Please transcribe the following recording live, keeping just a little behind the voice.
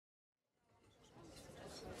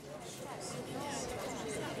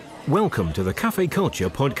Welcome to the Cafe Culture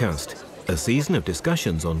podcast, a season of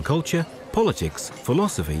discussions on culture, politics,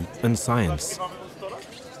 philosophy and science.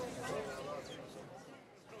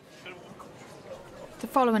 The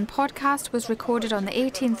following podcast was recorded on the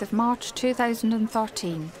 18th of March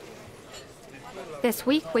 2013. This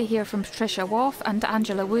week we hear from Patricia Waugh and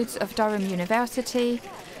Angela Woods of Durham University,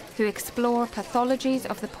 who explore pathologies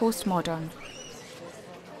of the postmodern.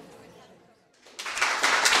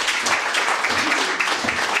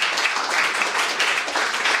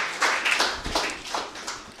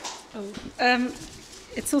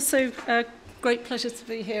 It's also a great pleasure to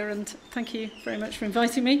be here, and thank you very much for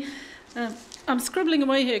inviting me. I'm scribbling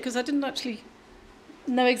away here because I didn't actually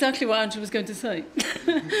know exactly what Angela was going to say.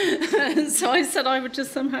 So I said I would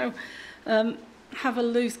just somehow have a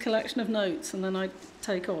loose collection of notes and then I'd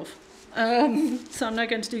take off. So I'm now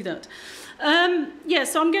going to do that.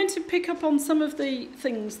 So I'm going to pick up on some of the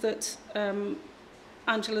things that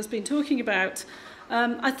Angela's been talking about.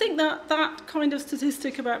 I think that kind of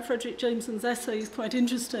statistic about Frederick Jameson's essay is quite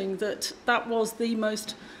interesting, that was the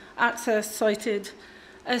most accessed, cited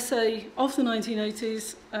essay of the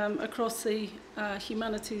 1980s across the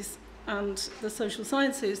humanities and the social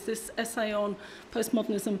sciences, this essay on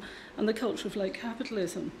postmodernism and the culture of late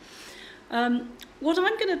capitalism. What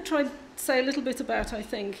I'm going to try to say a little bit about, I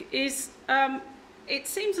think, is it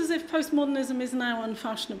seems as if postmodernism is now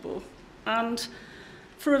unfashionable, and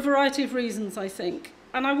for a variety of reasons, I think.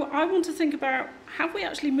 And I want to think about, have we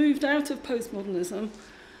actually moved out of postmodernism?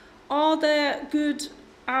 Are there good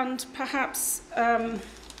and perhaps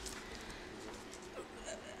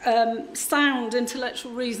sound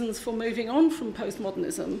intellectual reasons for moving on from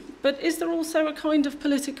postmodernism? But is there also a kind of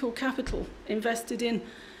political capital invested in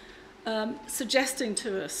suggesting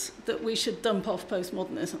to us that we should dump off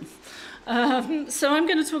postmodernism? So I'm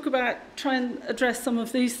going to try and address some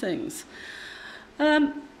of these things.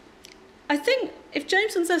 I think if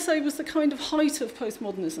Jameson's essay was the kind of height of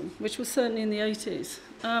postmodernism, which was certainly in the 80s,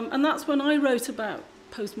 and that's when I wrote about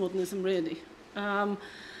postmodernism, really.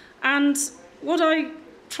 And what I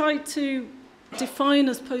tried to define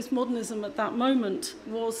as postmodernism at that moment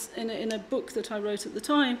was, in a book that I wrote at the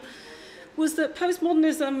time, was that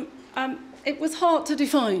postmodernism, it was hard to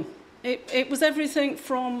define. It was everything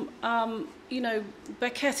from,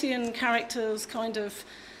 Beckettian characters kind of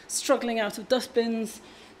struggling out of dustbins,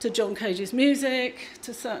 to John Cage's music,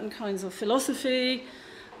 to certain kinds of philosophy,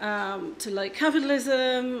 to late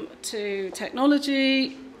capitalism, to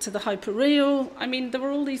technology, to the hyperreal. I mean, there were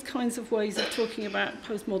all these kinds of ways of talking about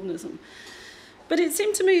postmodernism. But it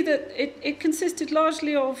seemed to me that it consisted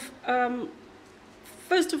largely of,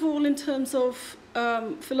 first of all, in terms of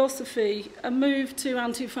philosophy, a move to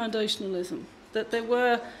anti-foundationalism, that there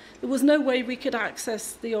was no way we could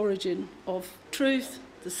access the origin of truth,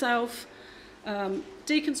 the self.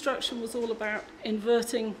 Deconstruction was all about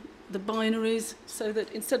inverting the binaries, so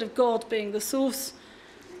that instead of God being the source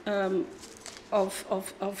of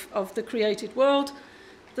the created world,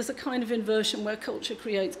 there's a kind of inversion where culture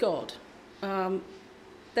creates God.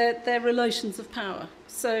 They're relations of power.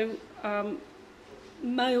 So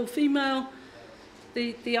male, female,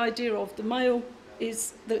 the idea of the male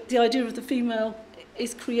is the idea of the female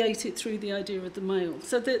is created through the idea of the male.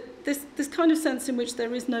 So that this kind of sense in which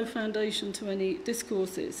there is no foundation to any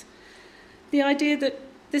discourses. The idea that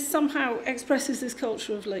this somehow expresses this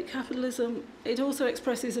culture of late capitalism. It also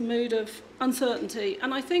expresses a mood of uncertainty,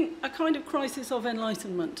 and I think a kind of crisis of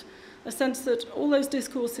enlightenment, a sense that all those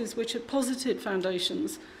discourses which had posited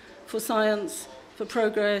foundations for science, for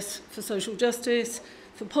progress, for social justice,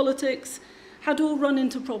 for politics, had all run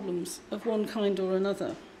into problems of one kind or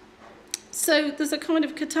another. So there's a kind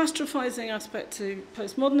of catastrophizing aspect to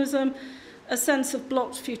postmodernism, a sense of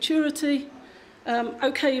blocked futurity.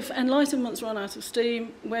 Okay, if enlightenment's run out of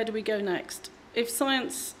steam, where do we go next? If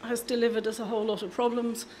science has delivered us a whole lot of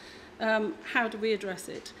problems, how do we address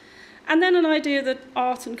it? And then an idea that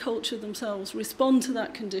art and culture themselves respond to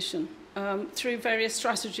that condition through various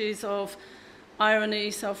strategies of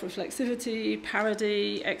irony, self-reflexivity,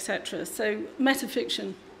 parody, etc. So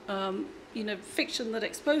metafiction, fiction that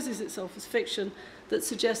exposes itself as fiction, that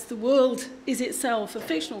suggests the world is itself a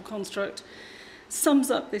fictional construct, sums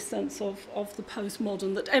up this sense of the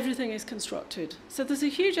postmodern, that everything is constructed. So there's a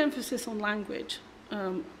huge emphasis on language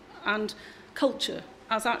and culture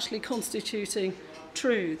as actually constituting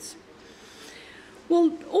truths.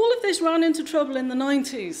 Well, all of this ran into trouble in the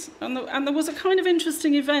 90s, and there was a kind of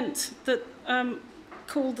interesting event that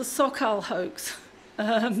called the Sokal hoax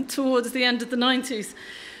towards the end of the 90s,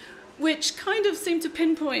 which kind of seemed to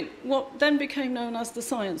pinpoint what then became known as the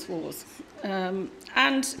science wars. And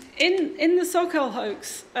in the Sokal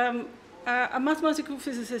hoax, a mathematical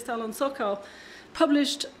physicist, Alan Sokal,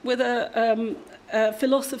 published with a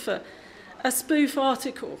philosopher a spoof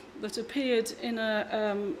article that appeared in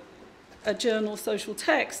a journal social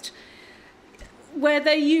text where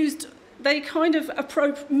they kind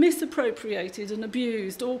of misappropriated and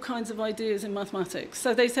abused all kinds of ideas in mathematics.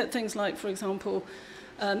 So they said things like, for example,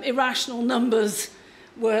 irrational numbers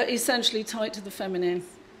were essentially tied to the feminine.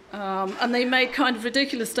 And they made kind of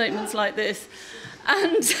ridiculous statements like this.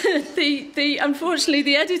 And unfortunately,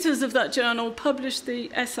 the editors of that journal published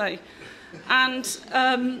the essay. And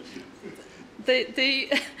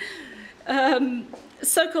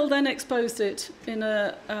Sokal then exposed it in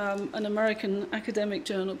an American academic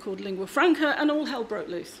journal called Lingua Franca, and all hell broke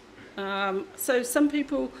loose. So some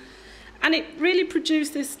people, and it really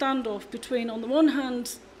produced this standoff between, on the one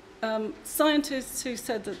hand, scientists who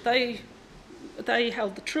said that they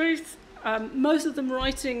held the truth, most of them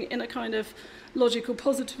writing in a kind of logical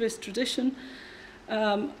positivist tradition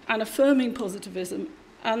and affirming positivism,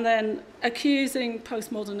 and then accusing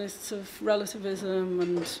postmodernists of relativism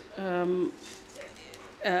and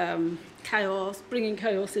chaos, bringing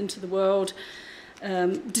chaos into the world,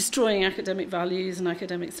 destroying academic values and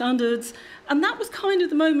academic standards. And that was kind of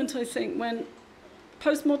the moment, I think, when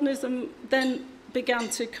postmodernism then began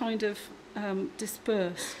to kind of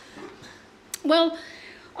disperse. Well,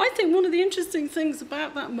 I think one of the interesting things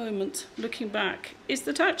about that moment, looking back, is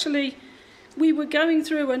that actually we were going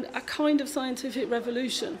through a kind of scientific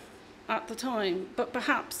revolution at the time, but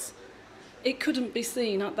perhaps it couldn't be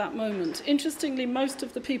seen at that moment. Interestingly, most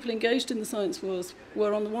of the people engaged in the science wars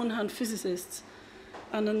were, on the one hand, physicists,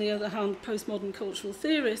 and on the other hand, postmodern cultural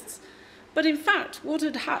theorists. But in fact, what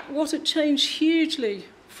had changed hugely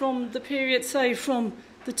from the period, say, from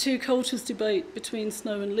the two cultures debate between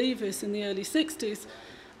Snow and Leavis in the early 60s,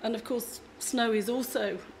 and of course Snow is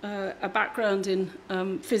also a background in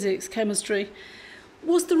physics, chemistry,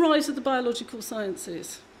 was the rise of the biological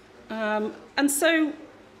sciences. And so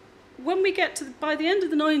when we get to, by the end of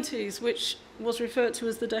the 90s, which was referred to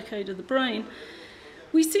as the decade of the brain,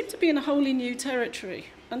 we seem to be in a wholly new territory.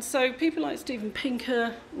 And so people like Steven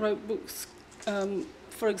Pinker wrote books,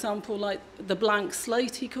 for example, like The Blank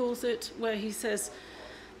Slate, he calls it, where he says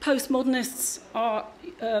postmodernists are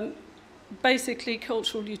basically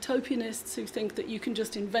cultural utopianists who think that you can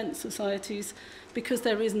just invent societies because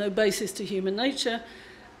there is no basis to human nature.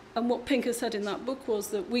 And what Pinker said in that book was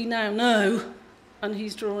that we now know, and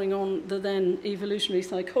he's drawing on the then evolutionary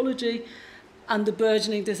psychology and the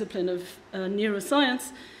burgeoning discipline of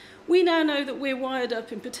neuroscience, we now know that we're wired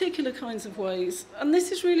up in particular kinds of ways. And this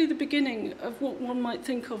is really the beginning of what one might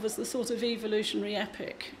think of as the sort of evolutionary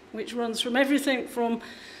epic, which runs from everything from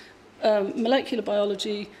molecular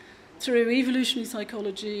biology through evolutionary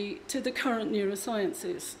psychology to the current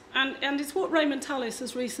neurosciences. And it's what Raymond Tallis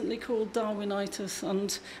has recently called Darwinitis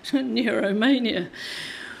and neuromania.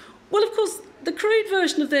 Well, of course, the crude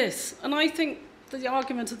version of this, and I think the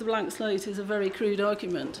argument of the blank slate is a very crude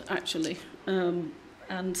argument, actually,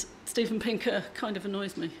 and Steven Pinker kind of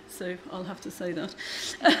annoys me, so I'll have to say that.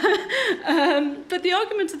 But the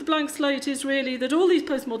argument of the blank slate is really that all these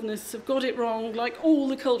postmodernists have got it wrong, like all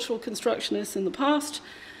the cultural constructionists in the past,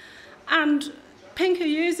 and Pinker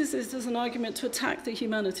uses this as an argument to attack the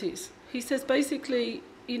humanities. He says basically,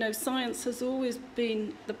 you know, science has always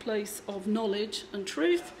been the place of knowledge and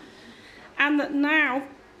truth, and that now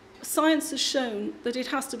science has shown that it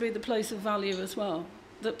has to be the place of value as well,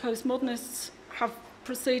 that postmodernists have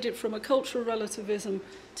proceeded from a cultural relativism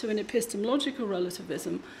to an epistemological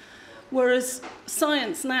relativism, whereas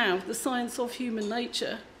science now, the science of human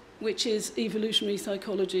nature, which is evolutionary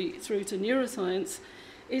psychology through to neuroscience,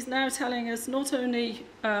 is now telling us not only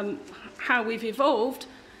how we've evolved,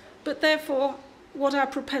 but therefore what our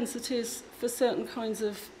propensities for certain kinds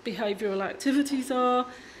of behavioural activities are,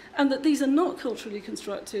 and that these are not culturally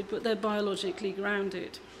constructed, but they're biologically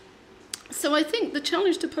grounded. So I think the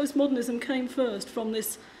challenge to postmodernism came first from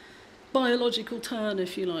this biological turn,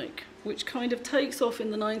 if you like, which kind of takes off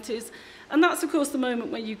in the 90s. And that's, of course, the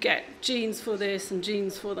moment where you get genes for this and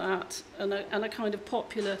genes for that, and a kind of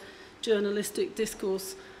popular journalistic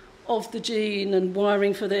discourse of the gene and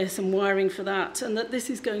wiring for this and wiring for that, and that this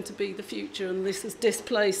is going to be the future, and this has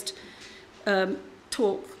displaced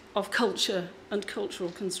talk of culture and cultural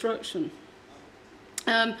construction.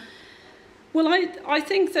 Well, I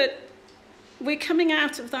think that we're coming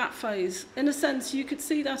out of that phase. In a sense, you could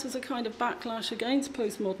see that as a kind of backlash against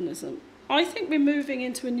postmodernism. I think we're moving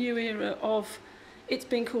into a new era of, it's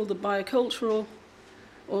been called the biocultural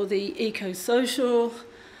or the eco-social,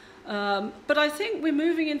 but I think we're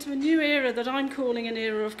moving into a new era that I'm calling an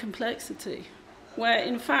era of complexity. where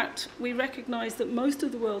in fact we recognise that most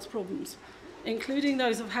of the world's problems, including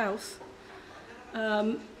those of health,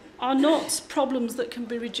 are not problems that can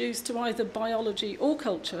be reduced to either biology or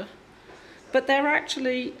culture, but they're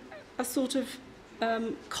actually a sort of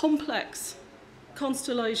complex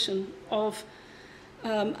constellation of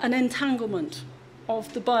an entanglement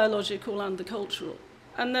of the biological and the cultural,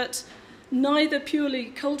 and that neither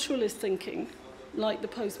purely culturalist thinking, like the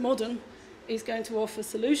postmodern, is going to offer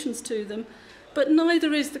solutions to them, but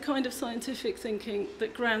neither is the kind of scientific thinking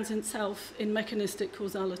that grounds itself in mechanistic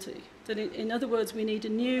causality. That in other words, we need a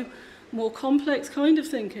new, more complex kind of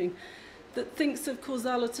thinking that thinks of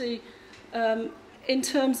causality in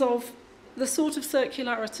terms of the sort of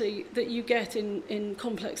circularity that you get in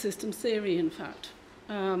complex systems theory, in fact.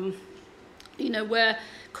 Where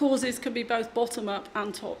causes can be both bottom-up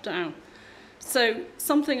and top-down. So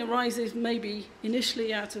something arises maybe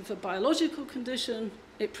initially out of a biological condition,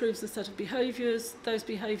 it proves a set of behaviours, those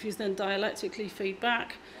behaviours then dialectically feed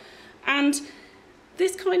back. And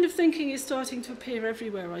this kind of thinking is starting to appear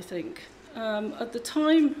everywhere, I think. At the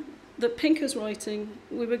time that Pinker's writing,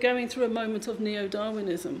 we were going through a moment of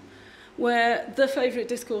neo-Darwinism, where the favourite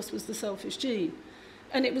discourse was the selfish gene.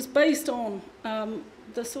 And it was based on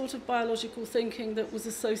the sort of biological thinking that was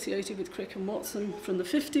associated with Crick and Watson from the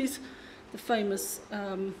 50s, the famous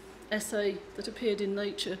essay that appeared in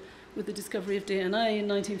Nature with the discovery of DNA in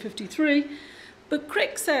 1953. But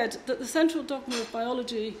Crick said that the central dogma of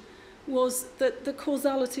biology was that the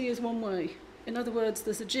causality is one way. In other words,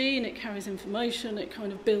 there's a gene, it carries information, it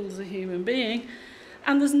kind of builds a human being,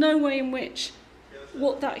 and there's no way in which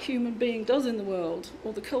what that human being does in the world,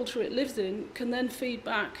 or the culture it lives in, can then feed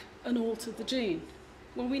back and alter the gene.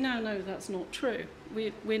 Well, we now know that's not true.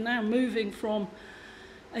 We're now moving from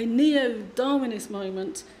a neo-Darwinist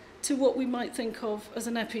moment to what we might think of as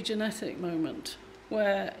an epigenetic moment,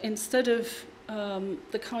 where instead of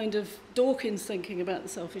the kind of Dawkins thinking about the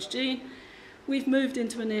selfish gene, we've moved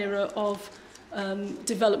into an era of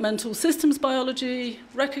developmental systems biology,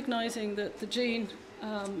 recognizing that the gene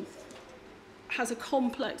has a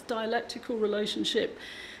complex dialectical relationship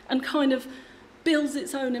and kind of builds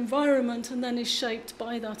its own environment and then is shaped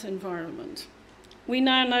by that environment. We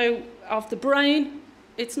now know of the brain,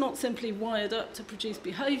 it's not simply wired up to produce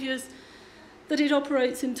behaviours, that it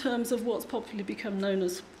operates in terms of what's popularly become known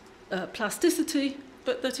as plasticity,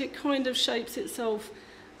 but that it kind of shapes itself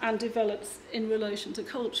and develops in relation to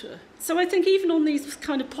culture. So I think even on these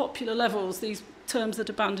kind of popular levels, these terms that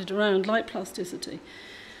are bandied around, like plasticity,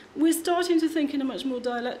 we're starting to think in a much more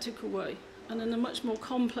dialectical way and in a much more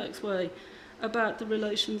complex way about the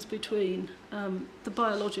relations between the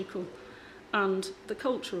biological and the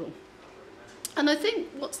cultural. And I think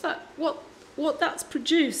what that's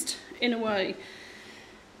produced, in a way,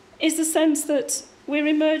 is the sense that we're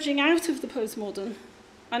emerging out of the postmodern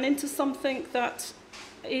and into something that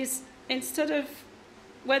is, instead of,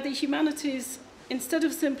 where the humanities, instead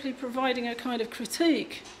of simply providing a kind of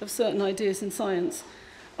critique of certain ideas in science,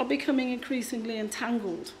 are becoming increasingly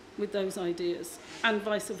entangled with those ideas, and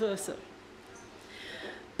vice versa.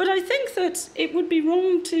 But I think that it would be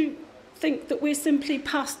wrong to think that we're simply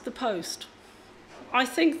past the post. I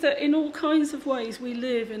think that in all kinds of ways we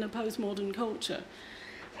live in a postmodern culture,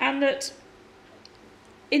 and that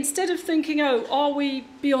instead of thinking, oh, are we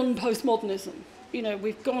beyond postmodernism? You know,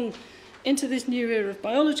 we've gone into this new era of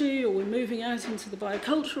biology, or we're moving out into the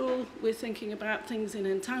biocultural, we're thinking about things in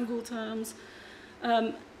entangled terms.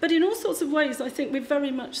 But in all sorts of ways, I think we're very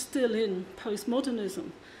much still in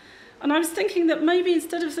postmodernism. And I was thinking that maybe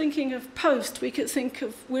instead of thinking of post, we could think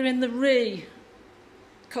of we're in the re-culture.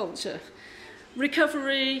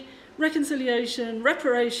 Recovery, reconciliation,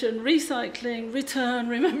 reparation, recycling, return,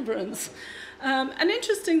 remembrance. And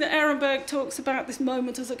interesting that Ehrenberg talks about this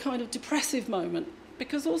moment as a kind of depressive moment,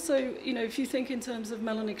 because also, you know, if you think in terms of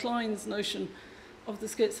Melanie Klein's notion of the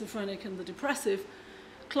schizophrenic and the depressive,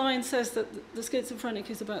 Klein says that the schizophrenic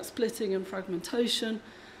is about splitting and fragmentation.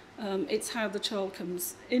 It's how the child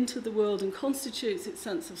comes into the world and constitutes its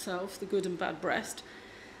sense of self, the good and bad breast.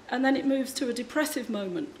 And then it moves to a depressive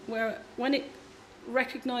moment where when it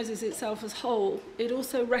recognises itself as whole, it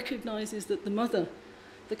also recognises that the mother,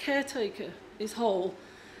 the caretaker, is whole.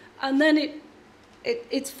 And then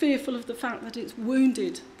it's fearful of the fact that it's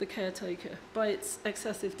wounded the caretaker by its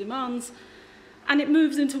excessive demands. And it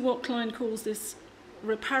moves into what Klein calls this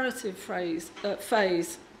reparative phase,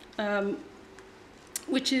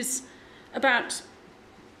 which is about,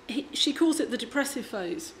 she calls it the depressive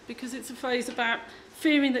phase, because it's a phase about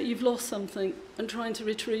fearing that you've lost something and trying to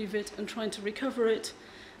retrieve it and trying to recover it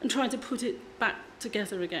and trying to put it back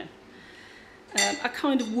together again. A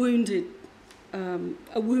kind of wounded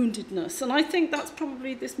a woundedness. And I think that's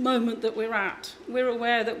probably this moment that we're at. We're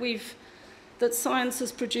aware that that science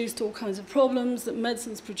has produced all kinds of problems, that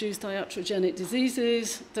medicine's produced iatrogenic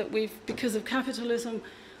diseases, that because of capitalism,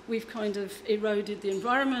 we've kind of eroded the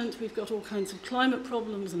environment, we've got all kinds of climate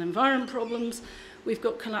problems and environment problems, we've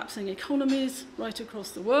got collapsing economies right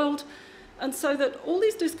across the world. And so that all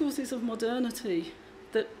these discourses of modernity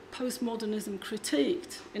that postmodernism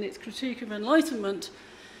critiqued in its critique of enlightenment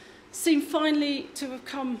seem finally to have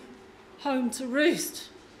come home to roost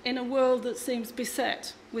in a world that seems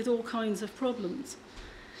beset with all kinds of problems.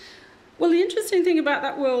 Well, the interesting thing about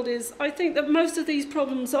that world is I think that most of these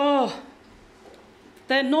problems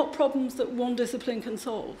they're not problems that one discipline can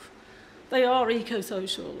solve. They are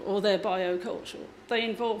eco-social or they're biocultural. They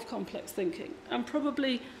involve complex thinking. And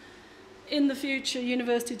probably in the future,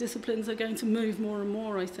 university disciplines are going to move more and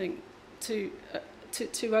more, I think, to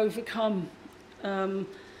overcome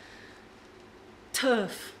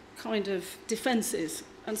turf kind of defences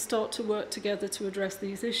and start to work together to address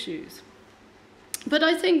these issues. But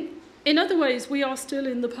I think, in other ways, we are still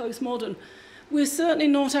in the postmodern. We're certainly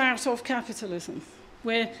not out of capitalism.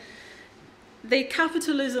 Where the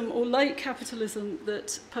capitalism or late capitalism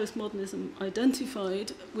that postmodernism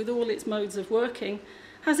identified with all its modes of working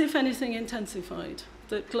has, if anything, intensified.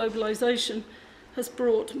 That globalisation has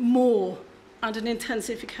brought more and an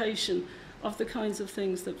intensification of the kinds of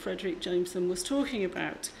things that Frederick Jameson was talking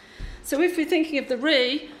about. So if we're thinking of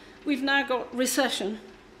the we've now got recession,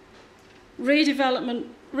 redevelopment,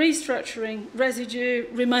 restructuring, residue,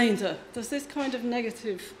 remainder. There's this kind of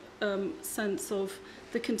negative sense of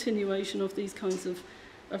the continuation of these kinds of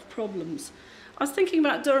problems. I was thinking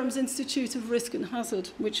about Durham's Institute of Risk and Hazard,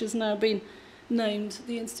 which has now been named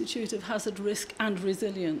the Institute of Hazard, Risk and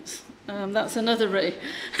Resilience. That's another RE.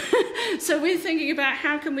 So we're thinking about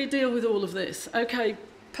how can we deal with all of this? Okay,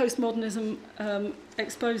 postmodernism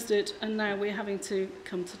exposed it, and now we're having to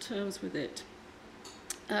come to terms with it.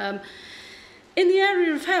 In the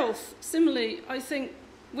area of health, similarly, I think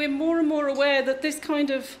we're more and more aware that this kind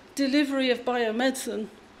of delivery of biomedicine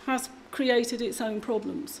has created its own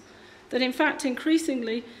problems. That in fact,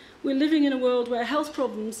 increasingly, we're living in a world where health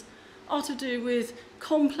problems are to do with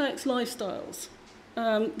complex lifestyles.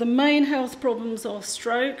 The main health problems are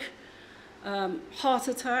stroke, heart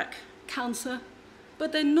attack, cancer,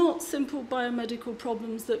 but they're not simple biomedical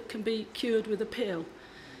problems that can be cured with a pill.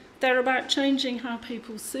 They're about changing how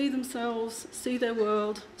people see themselves, see their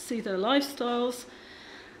world, see their lifestyles.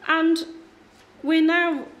 And we're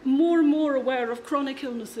now more and more aware of chronic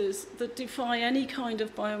illnesses that defy any kind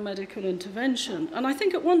of biomedical intervention. And I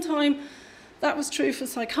think at one time that was true for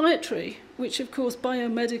psychiatry, which of course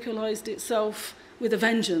biomedicalized itself with a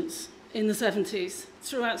vengeance in the 70s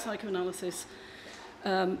throughout psychoanalysis,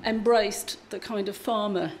 embraced the kind of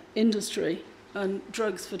pharma industry and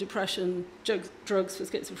drugs for depression, drugs for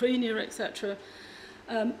schizophrenia, etc.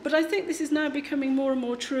 But I think this is now becoming more and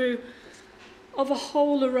more true of a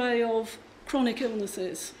whole array of chronic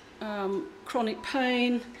illnesses, chronic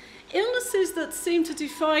pain, illnesses that seem to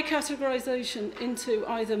defy categorization into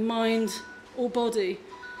either mind or body,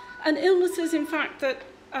 and illnesses, in fact, that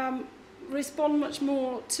respond much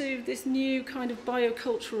more to this new kind of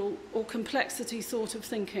biocultural or complexity sort of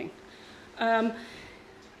thinking.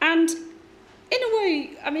 And in a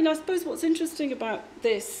way, I mean, I suppose what's interesting about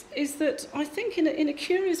this is that I think in a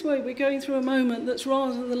curious way we're going through a moment that's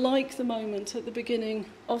rather like the moment at the beginning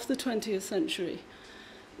of the 20th century,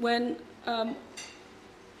 when a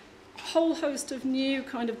whole host of new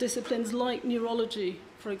kind of disciplines like neurology,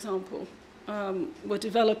 for example, were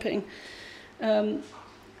developing,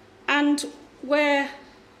 and where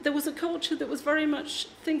there was a culture that was very much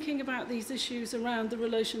thinking about these issues around the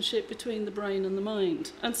relationship between the brain and the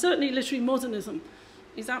mind. And certainly literary modernism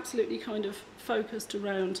is absolutely kind of focused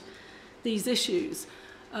around these issues.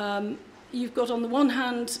 You've got on the one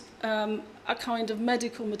hand a kind of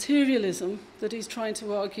medical materialism that is trying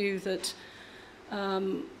to argue that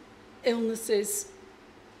illnesses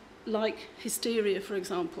like hysteria, for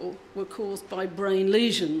example, were caused by brain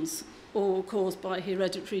lesions or caused by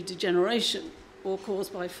hereditary degeneration or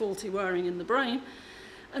caused by faulty wiring in the brain.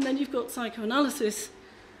 And then you've got psychoanalysis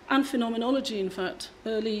and phenomenology, in fact,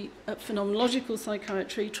 early phenomenological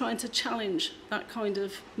psychiatry, trying to challenge that kind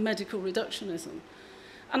of medical reductionism.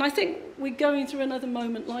 And I think we're going through another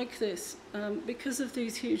moment like this because of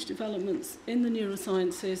these huge developments in the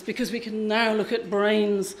neurosciences, because we can now look at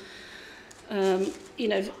brains, you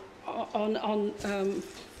know,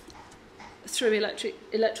 through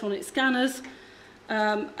electronic scanners,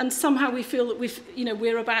 and somehow we feel that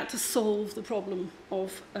we're about to solve the problem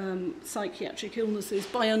of psychiatric illnesses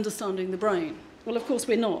by understanding the brain. Well, of course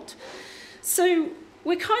we're not. So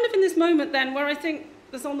we're kind of in this moment then where I think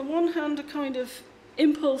there's on the one hand a kind of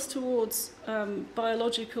impulse towards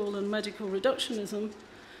biological and medical reductionism,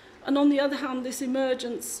 and on the other hand this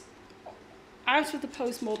emergence out of the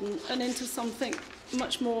postmodern and into something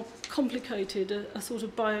much more complicated, a sort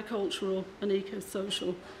of biocultural and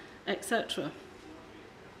eco-social, etc.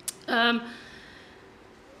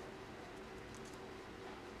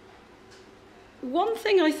 One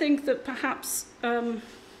thing I think that perhaps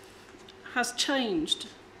has changed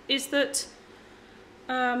is that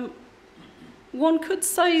one could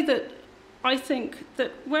say that I think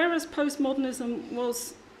that whereas postmodernism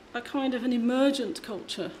was a kind of an emergent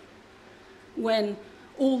culture when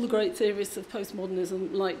all the great theorists of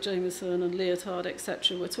postmodernism like Jameson and Lyotard,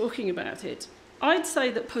 etc., were talking about it, I'd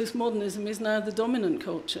say that postmodernism is now the dominant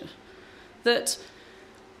culture. That,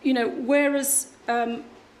 you know, whereas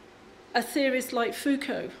a theorist like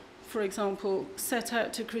Foucault, for example, set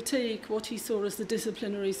out to critique what he saw as the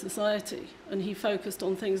disciplinary society, and he focused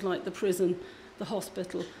on things like the prison, the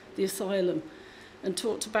hospital, the asylum, and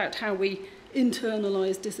talked about how we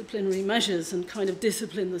internalise disciplinary measures and kind of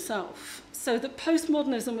discipline the self. So that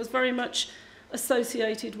postmodernism was very much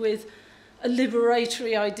associated with a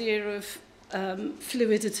liberatory idea of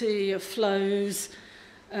fluidity, of flows,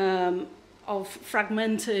 of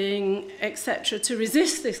fragmenting, etc., to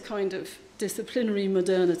resist this kind of disciplinary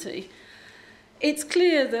modernity. It's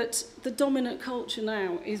clear that the dominant culture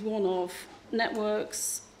now is one of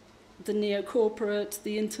networks, the neo-corporate,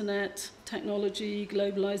 the internet, technology,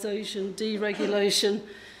 globalization, deregulation.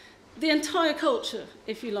 The entire culture,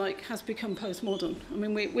 if you like, has become postmodern. I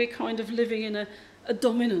mean, we're kind of living in a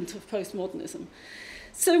dominant of postmodernism.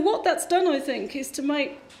 So what that's done, I think, is to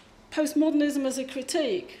make postmodernism as a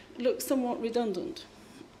critique look somewhat redundant.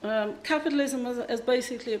 Capitalism has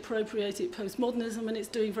basically appropriated postmodernism, and it's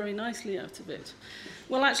doing very nicely out of it.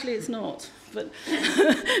 Well, actually, it's not, but,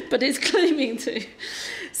 but it's claiming to.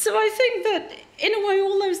 So I think that, in a way,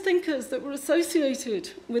 all those thinkers that were associated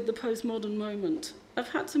with the postmodern moment have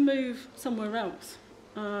had to move somewhere else.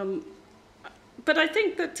 But I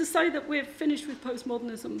think that to say that we're finished with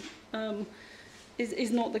postmodernism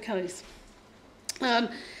is not the case.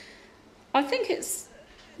 I think it's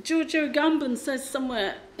Giorgio Agamben says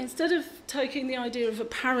somewhere, instead of taking the idea of a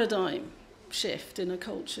paradigm shift in a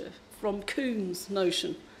culture from Kuhn's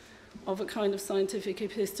notion of a kind of scientific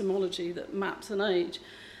epistemology that maps an age,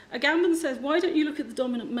 Agamben says, why don't you look at the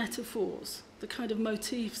dominant metaphors, the kind of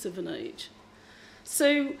motifs of an age?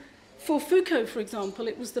 So for Foucault, for example,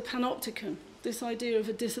 it was the panopticon, this idea of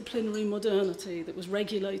a disciplinary modernity that was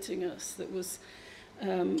regulating us, that was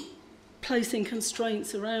placing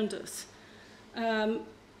constraints around us.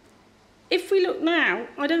 If we look now,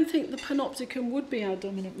 I don't think the panopticon would be our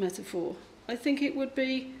dominant metaphor. I think it would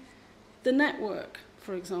be the network,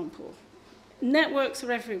 for example. Networks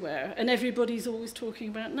are everywhere, and everybody's always talking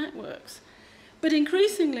about networks. But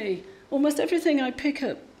increasingly, almost everything I pick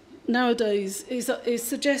up nowadays is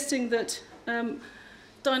suggesting that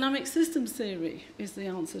dynamic systems theory is the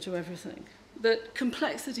answer to everything, that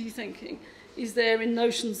complexity thinking is there in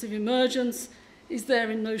notions of emergence, is there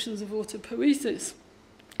in notions of autopoiesis.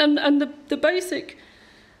 And the basic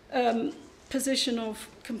position of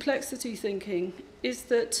complexity thinking is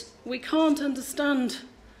that we can't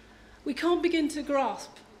begin to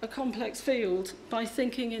grasp a complex field by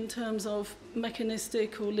thinking in terms of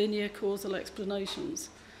mechanistic or linear causal explanations,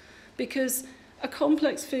 because a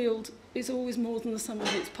complex field is always more than the sum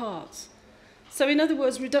of its parts. So in other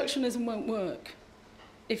words, reductionism won't work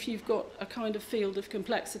if you've got a kind of field of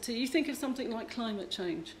complexity. You think of something like climate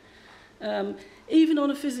change. Even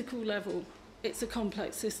on a physical level, it's a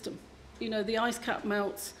complex system. You know, the ice cap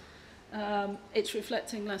melts, it's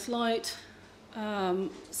reflecting less light,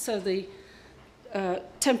 so the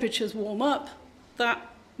temperatures warm up,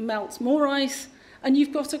 that melts more ice, and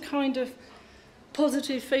you've got a kind of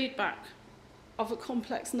positive feedback of a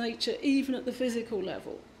complex nature, even at the physical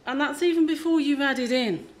level. And that's even before you've added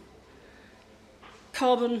in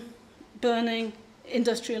carbon burning,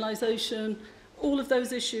 industrialization, all of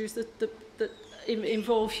those issues that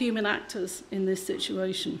involve human actors in this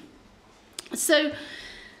situation. So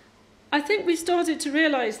I think we started to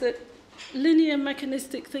realize that linear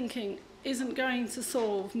mechanistic thinking isn't going to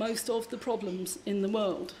solve most of the problems in the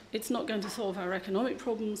world. It's not going to solve our economic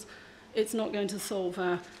problems. It's not going to solve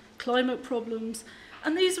our climate problems.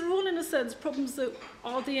 And these are all, in a sense, problems that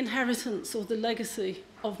are the inheritance or the legacy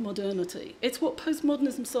of modernity. It's what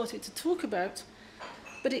postmodernism started to talk about,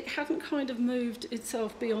 but it hadn't kind of moved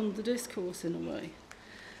itself beyond the discourse in a way.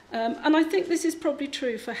 And I think this is probably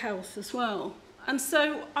true for health as well. And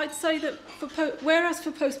so I'd say that whereas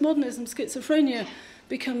for postmodernism, schizophrenia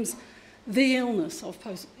becomes the illness of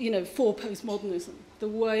for postmodernism, the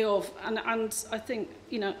way of, and I think,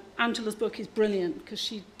 Angela's book is brilliant because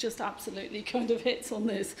she just absolutely kind of hits on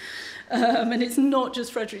this. And it's not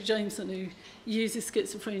just Frederick Jameson who uses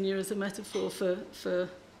schizophrenia as a metaphor for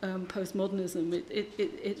postmodernism.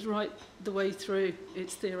 It's right the way through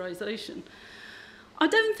its theorization. I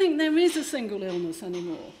don't think there is a single illness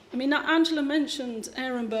anymore. I mean, Angela mentioned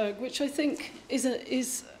Ehrenberg, which I think is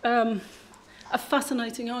a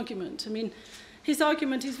fascinating argument. I mean, his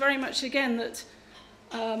argument is very much, again, that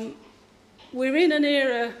we're in an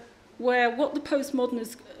era where what the postmodern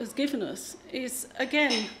has given us is,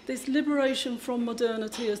 again, this liberation from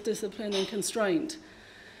modernity as discipline and constraint,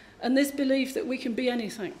 and this belief that we can be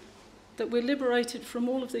anything, that we're liberated from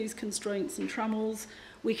all of these constraints and trammels,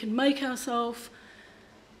 we can make ourselves.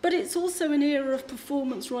 But it's also an era of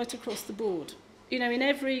performance right across the board. In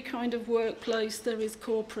every kind of workplace, there is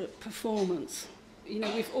corporate performance.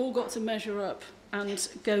 We've all got to measure up and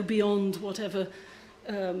go beyond whatever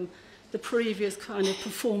the previous kind of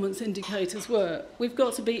performance indicators were. We've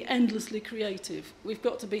got to be endlessly creative. We've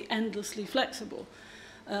got to be endlessly flexible.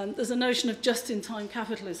 There's a notion of just-in-time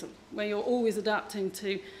capitalism, where you're always adapting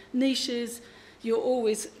to niches, you're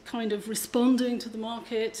always kind of responding to the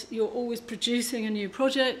market, you're always producing a new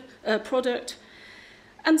product.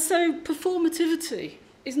 And so performativity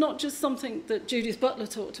is not just something that Judith Butler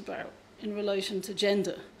talked about in relation to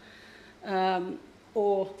gender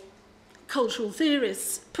or cultural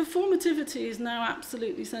theorists. Performativity is now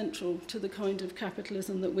absolutely central to the kind of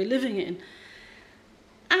capitalism that we're living in.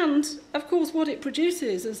 And, of course, what it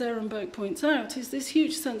produces, as Ehrenberg points out, is this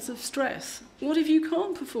huge sense of stress. What if you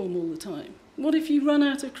can't perform all the time? What if you run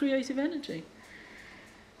out of creative energy?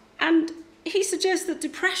 And he suggests that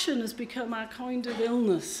depression has become our kind of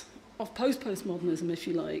illness of postmodernism, if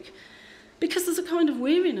you like, because there's a kind of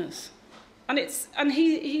weariness. And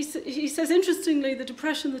he says, interestingly, the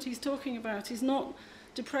depression that he's talking about is not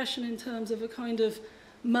depression in terms of a kind of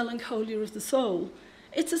melancholia of the soul.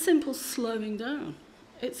 It's a simple slowing down.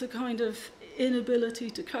 It's a kind of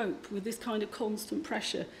inability to cope with this kind of constant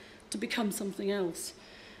pressure to become something else.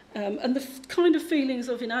 And the kind of feelings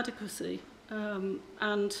of inadequacy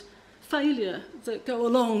and failure that go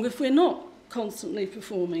along if we're not constantly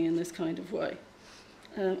performing in this kind of way.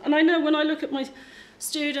 And I know when I look at my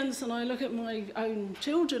students and I look at my own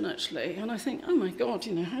children, actually, and I think, oh my God,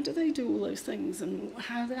 how do they do all those things? And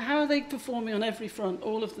how are they performing on every front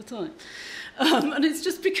all of the time? And it's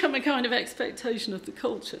just become a kind of expectation of the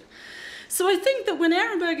culture. So I think that when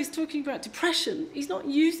Ehrenberg is talking about depression, he's not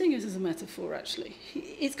using it as a metaphor, actually.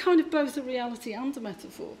 It's kind of both a reality and a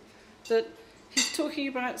metaphor. That he's talking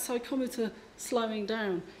about psychometer slowing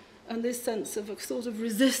down and this sense of a sort of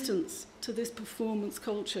resistance to this performance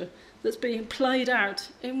culture that's being played out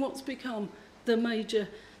in what's become the major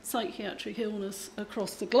psychiatric illness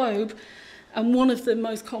across the globe, and one of the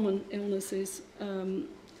most common illnesses,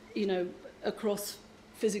 across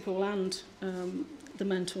physical and the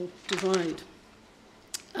mental divide.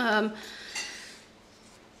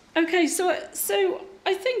 Okay, so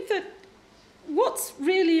I think that what's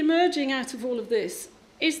really emerging out of all of this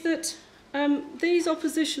is that these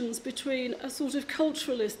oppositions between a sort of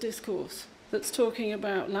culturalist discourse that's talking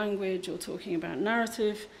about language or talking about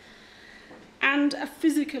narrative and a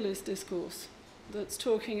physicalist discourse that's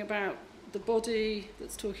talking about the body,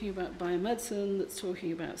 that's talking about biomedicine, that's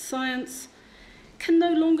talking about science, can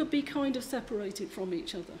no longer be kind of separated from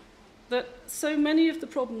each other. That so many of the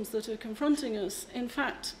problems that are confronting us, in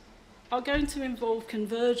fact, are going to involve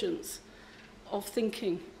convergence of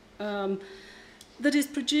thinking that is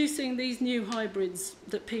producing these new hybrids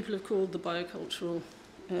that people have called the biocultural,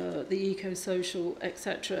 the eco-social,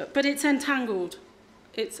 etc. But it's entangled.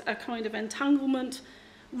 It's a kind of entanglement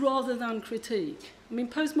rather than critique. I mean,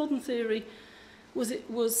 postmodern theory was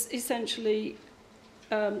essentially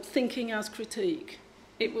thinking as critique.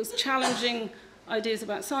 It was challenging ideas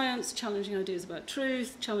about science, challenging ideas about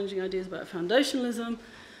truth, challenging ideas about foundationalism,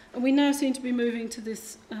 and we now seem to be moving to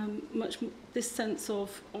this this sense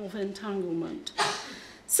of entanglement.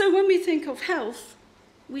 So when we think of health,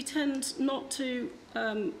 we tend not to,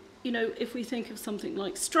 if we think of something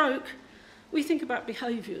like stroke, we think about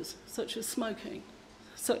behaviours such as smoking,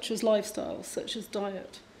 such as lifestyle, such as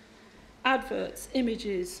diet, adverts,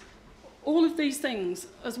 images, all of these things,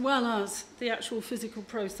 as well as the actual physical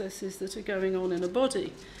processes that are going on in a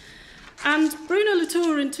body. And Bruno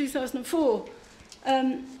Latour in 2004,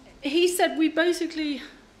 he said we basically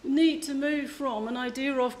need to move from an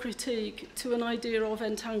idea of critique to an idea of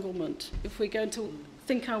entanglement if we're going to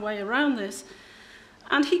think our way around this.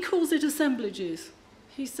 And he calls it assemblages.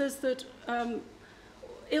 He says that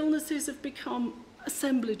illnesses have become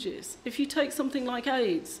assemblages. If you take something like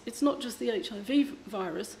AIDS, it's not just the HIV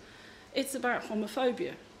virus, it's about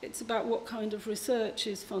homophobia. It's about what kind of research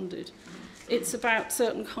is funded. It's about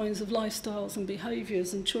certain kinds of lifestyles and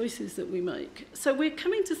behaviours and choices that we make. So we're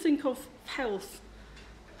coming to think of health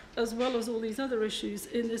as well as all these other issues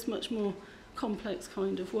in this much more complex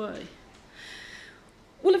kind of way.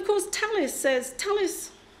 Well, of course,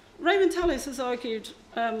 Raymond Tallis has argued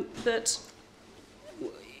that,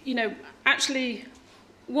 you know, actually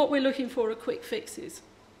what we're looking for are quick fixes.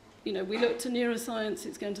 You know, we look to neuroscience,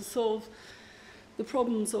 it's going to solve the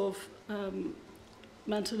problems of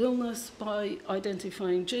mental illness by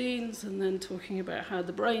identifying genes and then talking about how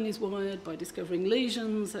the brain is wired by discovering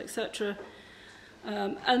lesions, etc.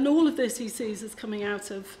 And all of this he sees as coming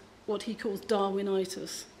out of what he calls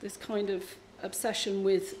Darwinitis, this kind of obsession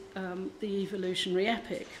with the evolutionary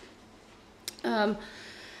epic. But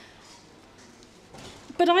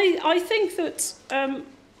I think that,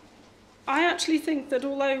 I actually think that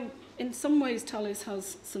although in some ways Tallis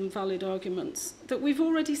has some valid arguments, that we've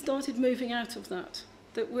already started moving out of that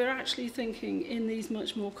we're actually thinking in these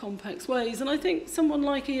much more complex ways. And I think someone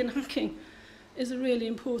like Ian Hacking is a really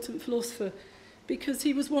important philosopher because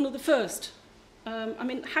he was one of the first. I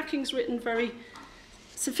mean, Hacking's written very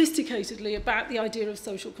sophisticatedly about the idea of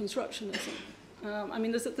social constructionism. I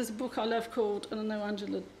mean, there's a book I love called, and I know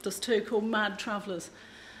Angela does too, called Mad Travellers,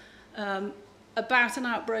 about an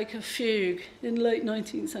outbreak of fugue in late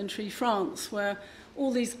 19th century France, where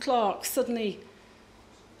all these clerks suddenly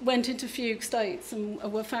went into fugue states and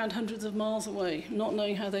were found hundreds of miles away, not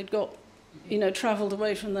knowing how they'd got, you know, travelled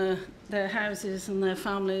away from their houses and their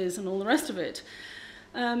families and all the rest of it.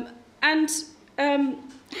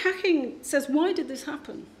 Hacking says, why did this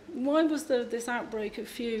happen? Why was there this outbreak of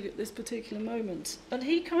fugue at this particular moment? And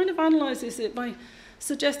he kind of analyses it by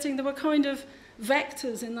suggesting there were kind of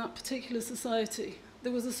vectors in that particular society.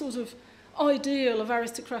 There was a sort of ideal of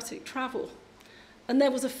aristocratic travel, and there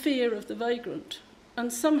was a fear of the vagrant.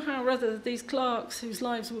 And somehow or other, these clerks whose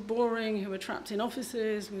lives were boring, who were trapped in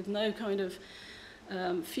offices with no kind of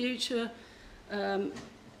future,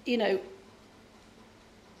 you know,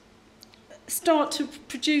 start to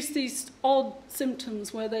produce these odd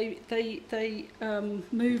symptoms where they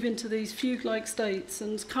move into these fugue-like states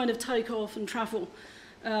and kind of take off and travel.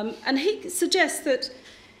 And he suggests that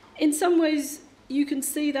in some ways you can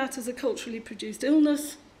see that as a culturally produced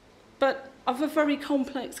illness, but of a very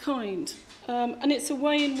complex kind. And it's a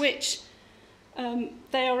way in which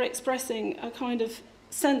they are expressing a kind of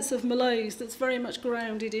sense of malaise that's very much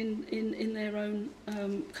grounded in their own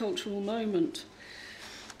cultural moment.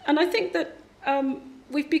 And I think that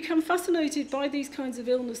we've become fascinated by these kinds of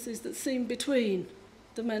illnesses that seem between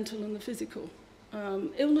the mental and the physical.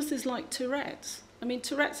 Illnesses like Tourette's. I mean,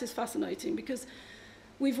 Tourette's is fascinating because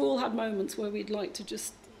we've all had moments where we'd like to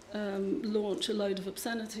just launch a load of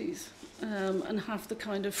obscenities and have the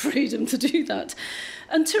kind of freedom to do that.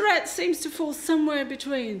 And Tourette's seems to fall somewhere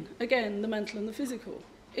between, again, the mental and the physical.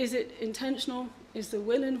 Is it intentional? Is the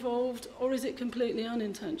will involved? Or is it completely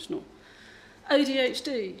unintentional?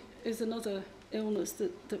 ADHD is another illness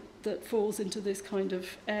that falls into this kind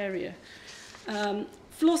of area.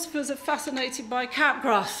 Philosophers are fascinated by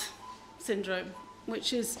Capgras syndrome,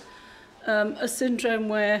 which is a syndrome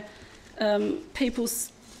where people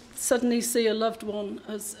suddenly see a loved one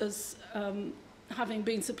as having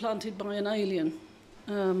been supplanted by an alien.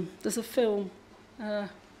 There's a film,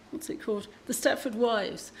 what's it called? The Stepford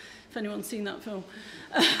Wives, if anyone's seen that film.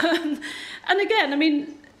 And again, I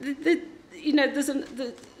mean, you know, there's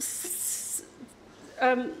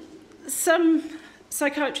some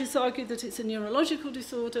psychiatrists argue that it's a neurological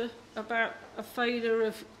disorder about a failure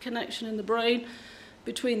of connection in the brain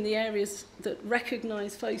between the areas that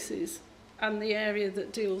recognise faces and the area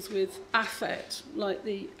that deals with affect, like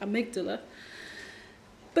the amygdala.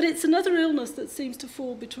 But it's another illness that seems to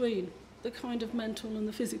fall between the kind of mental and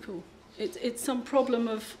the physical. It's some problem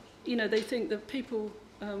of, you know, they think that people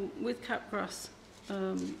with Capgras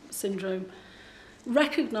syndrome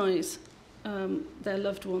recognise their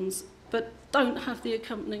loved ones, but don't have the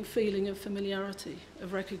accompanying feeling of familiarity,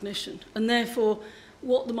 of recognition. And therefore,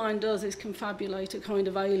 what the mind does is confabulate a kind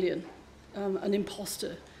of alien, an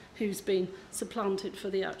imposter, who's been supplanted for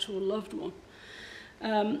the actual loved one.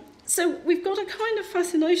 So we've got a kind of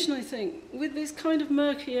fascination, I think, with this kind of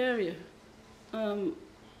murky area.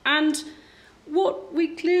 And what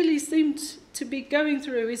we clearly seem to be going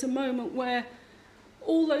through is a moment where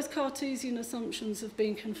all those Cartesian assumptions have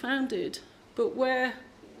been confounded, but where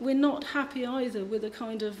we're not happy either with a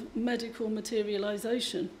kind of medical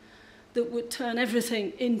materialisation that would turn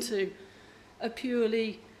everything into a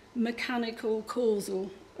purely mechanical,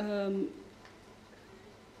 causal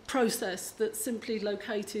process that's simply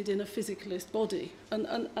located in a physicalist body.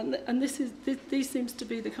 And these seems to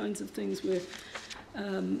be the kinds of things we're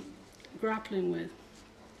grappling with.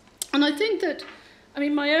 And I think that, I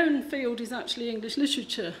mean, my own field is actually English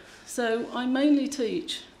literature, so I mainly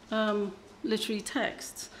teach literary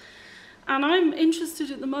texts. And I'm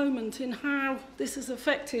interested at the moment in how this has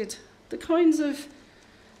affected the kinds of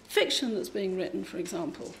fiction that's being written, for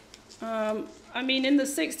example. I mean, in the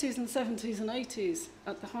 60s and 70s and 80s,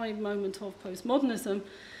 at the high moment of postmodernism,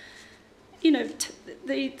 you know,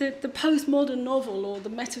 the postmodern novel or the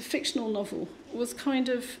metafictional novel was kind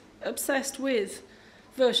of obsessed with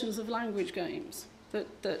versions of language games.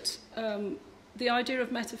 The idea of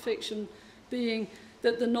metafiction being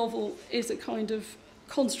that the novel is a kind of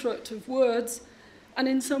construct of words and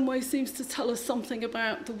in some way seems to tell us something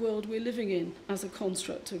about the world we're living in as a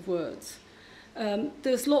construct of words.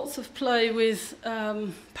 There's lots of play with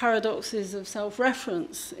paradoxes of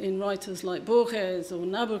self-reference in writers like Borges or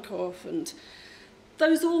Nabokov, and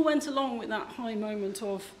those all went along with that high moment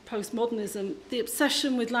of postmodernism, the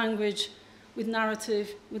obsession with language, with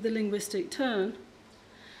narrative, with the linguistic turn.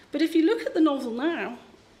 But if you look at the novel now,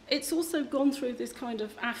 it's also gone through this kind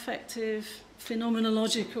of affective,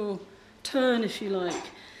 phenomenological turn, if you like.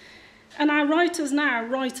 And our writers now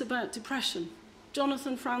write about depression.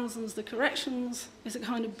 Jonathan Franzen's The Corrections is a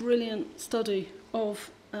kind of brilliant study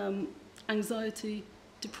of anxiety,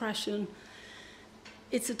 depression,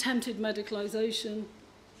 its attempted medicalisation,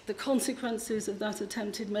 the consequences of that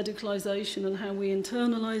attempted medicalisation and how we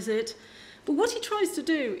internalise it. But what he tries to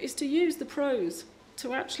do is to use the prose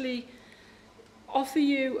to actually offer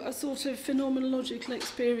you a sort of phenomenological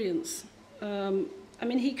experience. I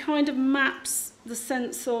mean, he kind of maps the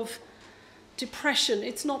sense of depression.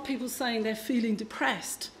 It's not people saying they're feeling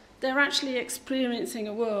depressed. They're actually experiencing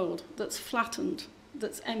a world that's flattened,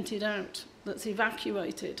 that's emptied out, that's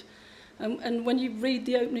evacuated. And when you read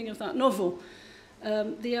the opening of that novel,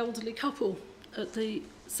 the elderly couple at the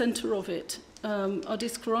centre of it are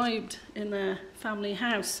described in their family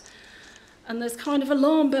house. And there's kind of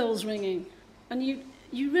alarm bells ringing. And you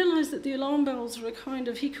realise that the alarm bells are a kind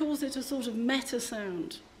of, he calls it a sort of meta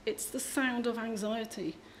sound. It's the sound of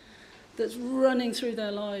anxiety that's running through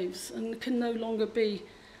their lives and can no longer be,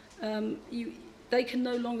 they can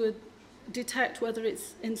no longer detect whether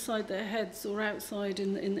it's inside their heads or outside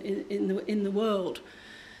in the world.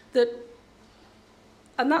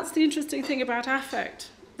 And that's the interesting thing about affect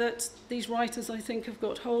that these writers, I think, have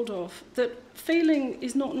got hold of, that feeling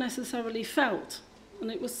is not necessarily felt. And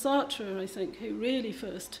it was Sartre, I think, who really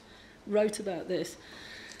first wrote about this.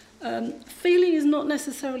 Feeling is not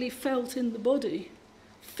necessarily felt in the body.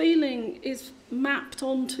 Feeling is mapped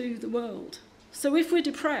onto the world. So if we're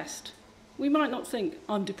depressed, we might not think,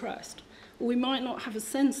 I'm depressed, or we might not have a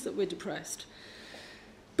sense that we're depressed.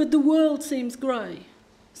 But the world seems grey,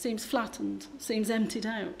 seems flattened, seems emptied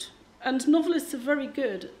out. And novelists are very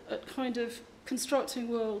good at kind of constructing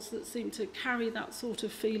worlds that seem to carry that sort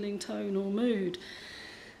of feeling, tone, or mood.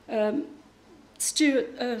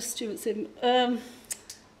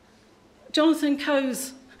 Jonathan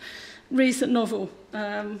Coe's recent novel,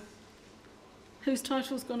 whose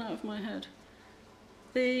title's gone out of my head,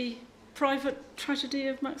 The Private Tragedy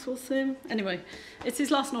of Maxwell Sim. Anyway, it's his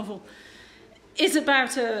last novel. It's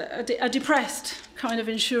about a depressed kind of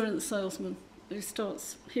insurance salesman who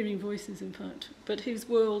starts hearing voices, in fact, but whose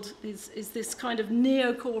world is this kind of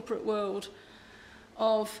neo-corporate world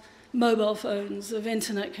of mobile phones, of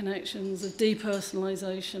internet connections, of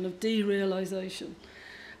depersonalisation, of derealisation.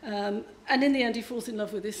 And in the end, he falls in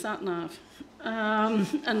love with his sat-nav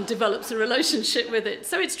and develops a relationship with it.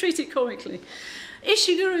 So it's treated comically.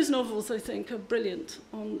 Ishiguro's novels, I think, are brilliant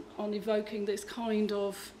on evoking this kind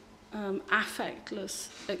of affectless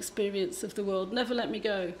experience of the world. Never Let Me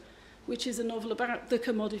Go, which is a novel about the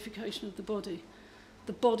commodification of the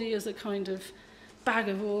body as a kind of bag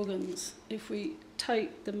of organs, if we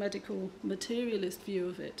take the medical materialist view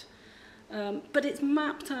of it. But it's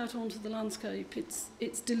mapped out onto the landscape.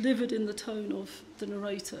 It's delivered in the tone of the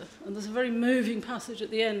narrator. And there's a very moving passage at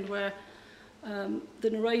the end where the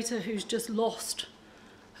narrator, who's just lost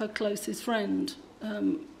her closest friend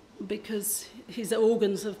because his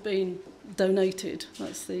organs have been donated,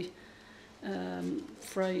 that's the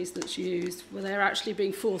phrase that's used, where they're actually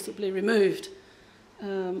being forcibly removed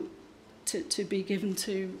to be given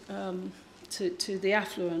to the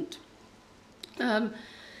affluent.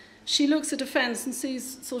 She looks at a fence and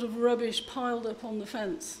sees sort of rubbish piled up on the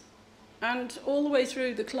fence. And all the way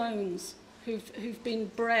through, the clones who've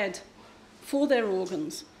been bred for their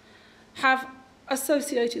organs have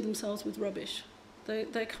associated themselves with rubbish. They're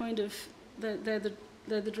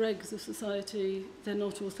they're the dregs of society, they're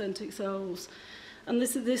not authentic selves. And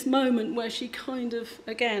this is this moment where she kind of,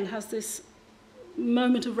 again, has this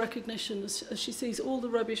moment of recognition as she sees all the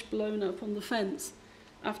rubbish blown up on the fence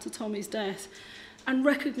after Tommy's death, and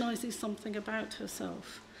recognises something about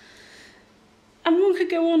herself. And one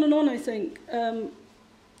could go on and on, I think,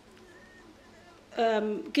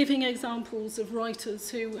 giving examples of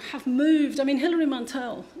writers who have moved. I mean, Hilary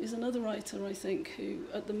Mantel is another writer, I think, who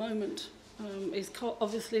at the moment is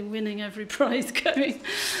obviously winning every prize going.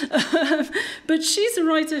 But she's a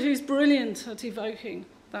writer who's brilliant at evoking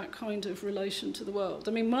that kind of relation to the world.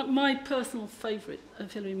 I mean, my personal favourite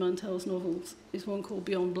of Hilary Mantel's novels is one called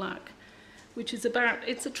Beyond Black, which is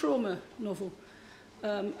it's a trauma novel,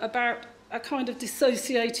 about a kind of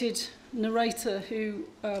dissociated narrator who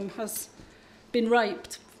has been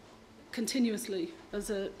raped continuously as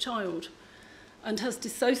a child and has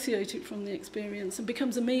dissociated from the experience and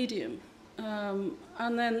becomes a medium. And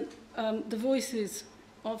then the voices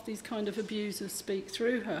of these kind of abusers speak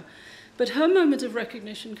through her. But her moment of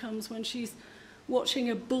recognition comes when she's watching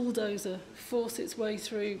a bulldozer force its way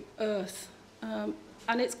through Earth.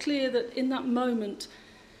 And it's clear that in that moment,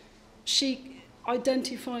 she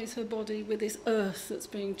identifies her body with this earth that's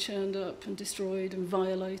being churned up and destroyed and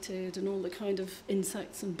violated, and all the kind of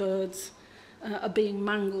insects and birds are being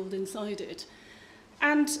mangled inside it.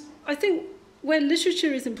 And I think where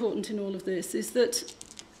literature is important in all of this is that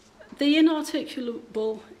the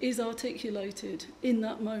inarticulable is articulated in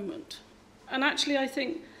that moment. And actually, I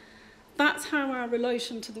think that's how our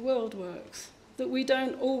relation to the world works, that we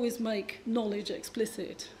don't always make knowledge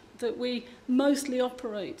explicit, that we mostly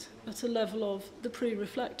operate at a level of the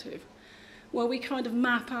pre-reflective, where we kind of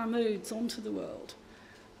map our moods onto the world.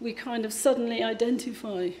 We kind of suddenly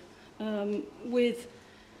identify with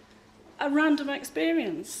a random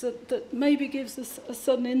experience that maybe gives us a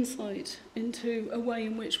sudden insight into a way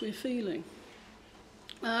in which we're feeling.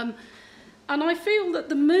 And I feel that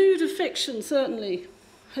the mood of fiction certainly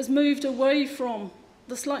has moved away from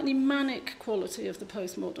the slightly manic quality of the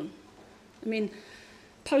postmodern. I mean,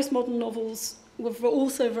 postmodern novels were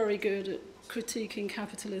also very good at critiquing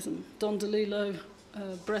capitalism. Don DeLillo,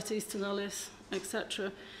 Bret Easton Ellis,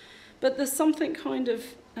 etc. But there's something kind of,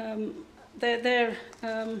 they're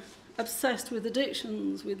obsessed with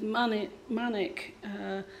addictions, with manic,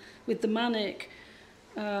 with the manic,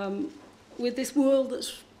 with this world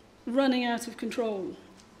that's running out of control.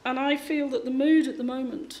 And I feel that the mood at the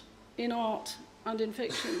moment in art and in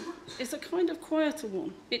fiction is a kind of quieter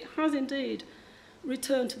one. It has indeed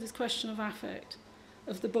returned to this question of affect,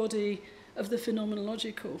 of the body, of the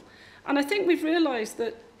phenomenological. And I think we've realised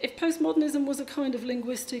that if postmodernism was a kind of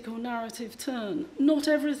linguistic or narrative turn, not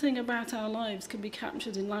everything about our lives can be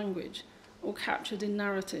captured in language or captured in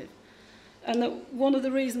narrative. And that one of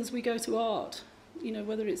the reasons we go to art, you know,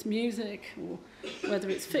 whether it's music or whether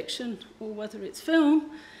it's fiction or whether it's film,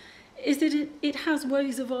 is that it has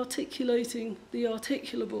ways of articulating the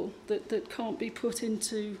articulable that can't be put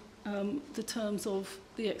into the terms of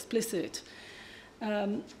the explicit.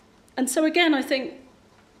 And so again, I think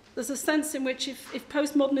there's a sense in which if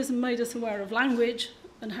postmodernism made us aware of language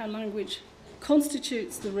and how language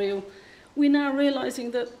constitutes the real, we're now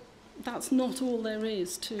realising that that's not all there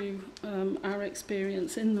is to our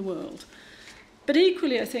experience in the world. But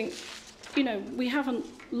equally, I think, you know, we haven't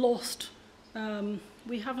lost the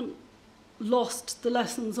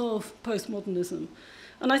lessons of postmodernism.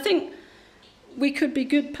 And I think we could be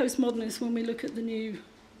good postmodernists when we look at the new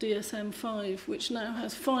DSM-5, which now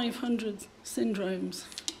has 500 syndromes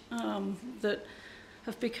that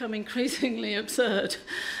have become increasingly absurd.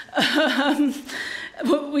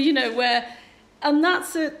 You know, and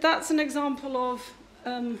that's an example of,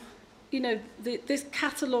 you know, this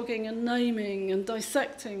cataloguing and naming and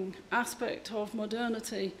dissecting aspect of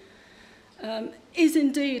modernity is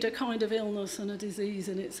indeed a kind of illness and a disease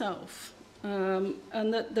in itself. And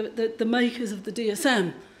that the makers of the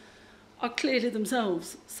DSM are clearly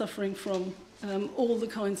themselves suffering from all the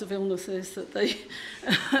kinds of illnesses that they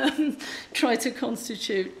try to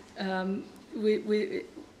constitute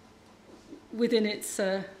within its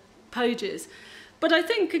pages. But I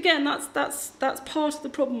think, again, that's part of the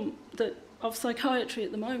problem of psychiatry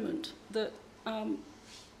at the moment, that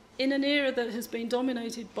in an era that has been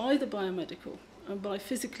dominated by the biomedical and by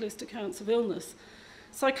physicalist accounts of illness,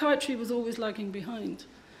 psychiatry was always lagging behind.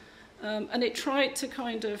 And it tried to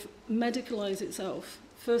kind of medicalise itself,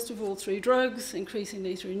 first of all through drugs,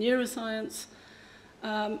 increasingly through neuroscience.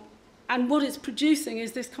 And what it's producing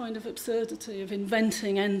is this kind of absurdity of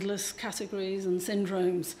inventing endless categories and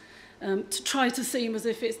syndromes to try to seem as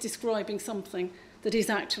if it's describing something that is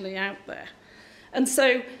actually out there. And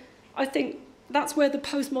so I think that's where the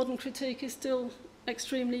postmodern critique is still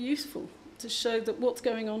extremely useful, to show that what's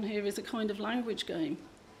going on here is a kind of language game,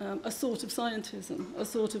 a sort of scientism, a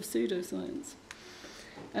sort of pseudoscience.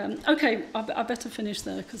 Okay, I better finish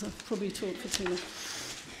there because I've probably talked for too long.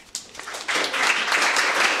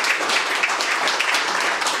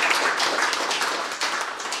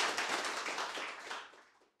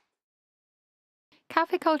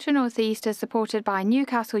 Cafe Culture North East is supported by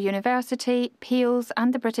Newcastle University, Peels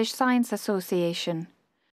and the British Science Association.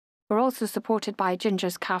 We're also supported by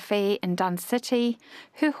Ginger's Cafe in Dance City,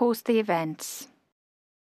 who host the events.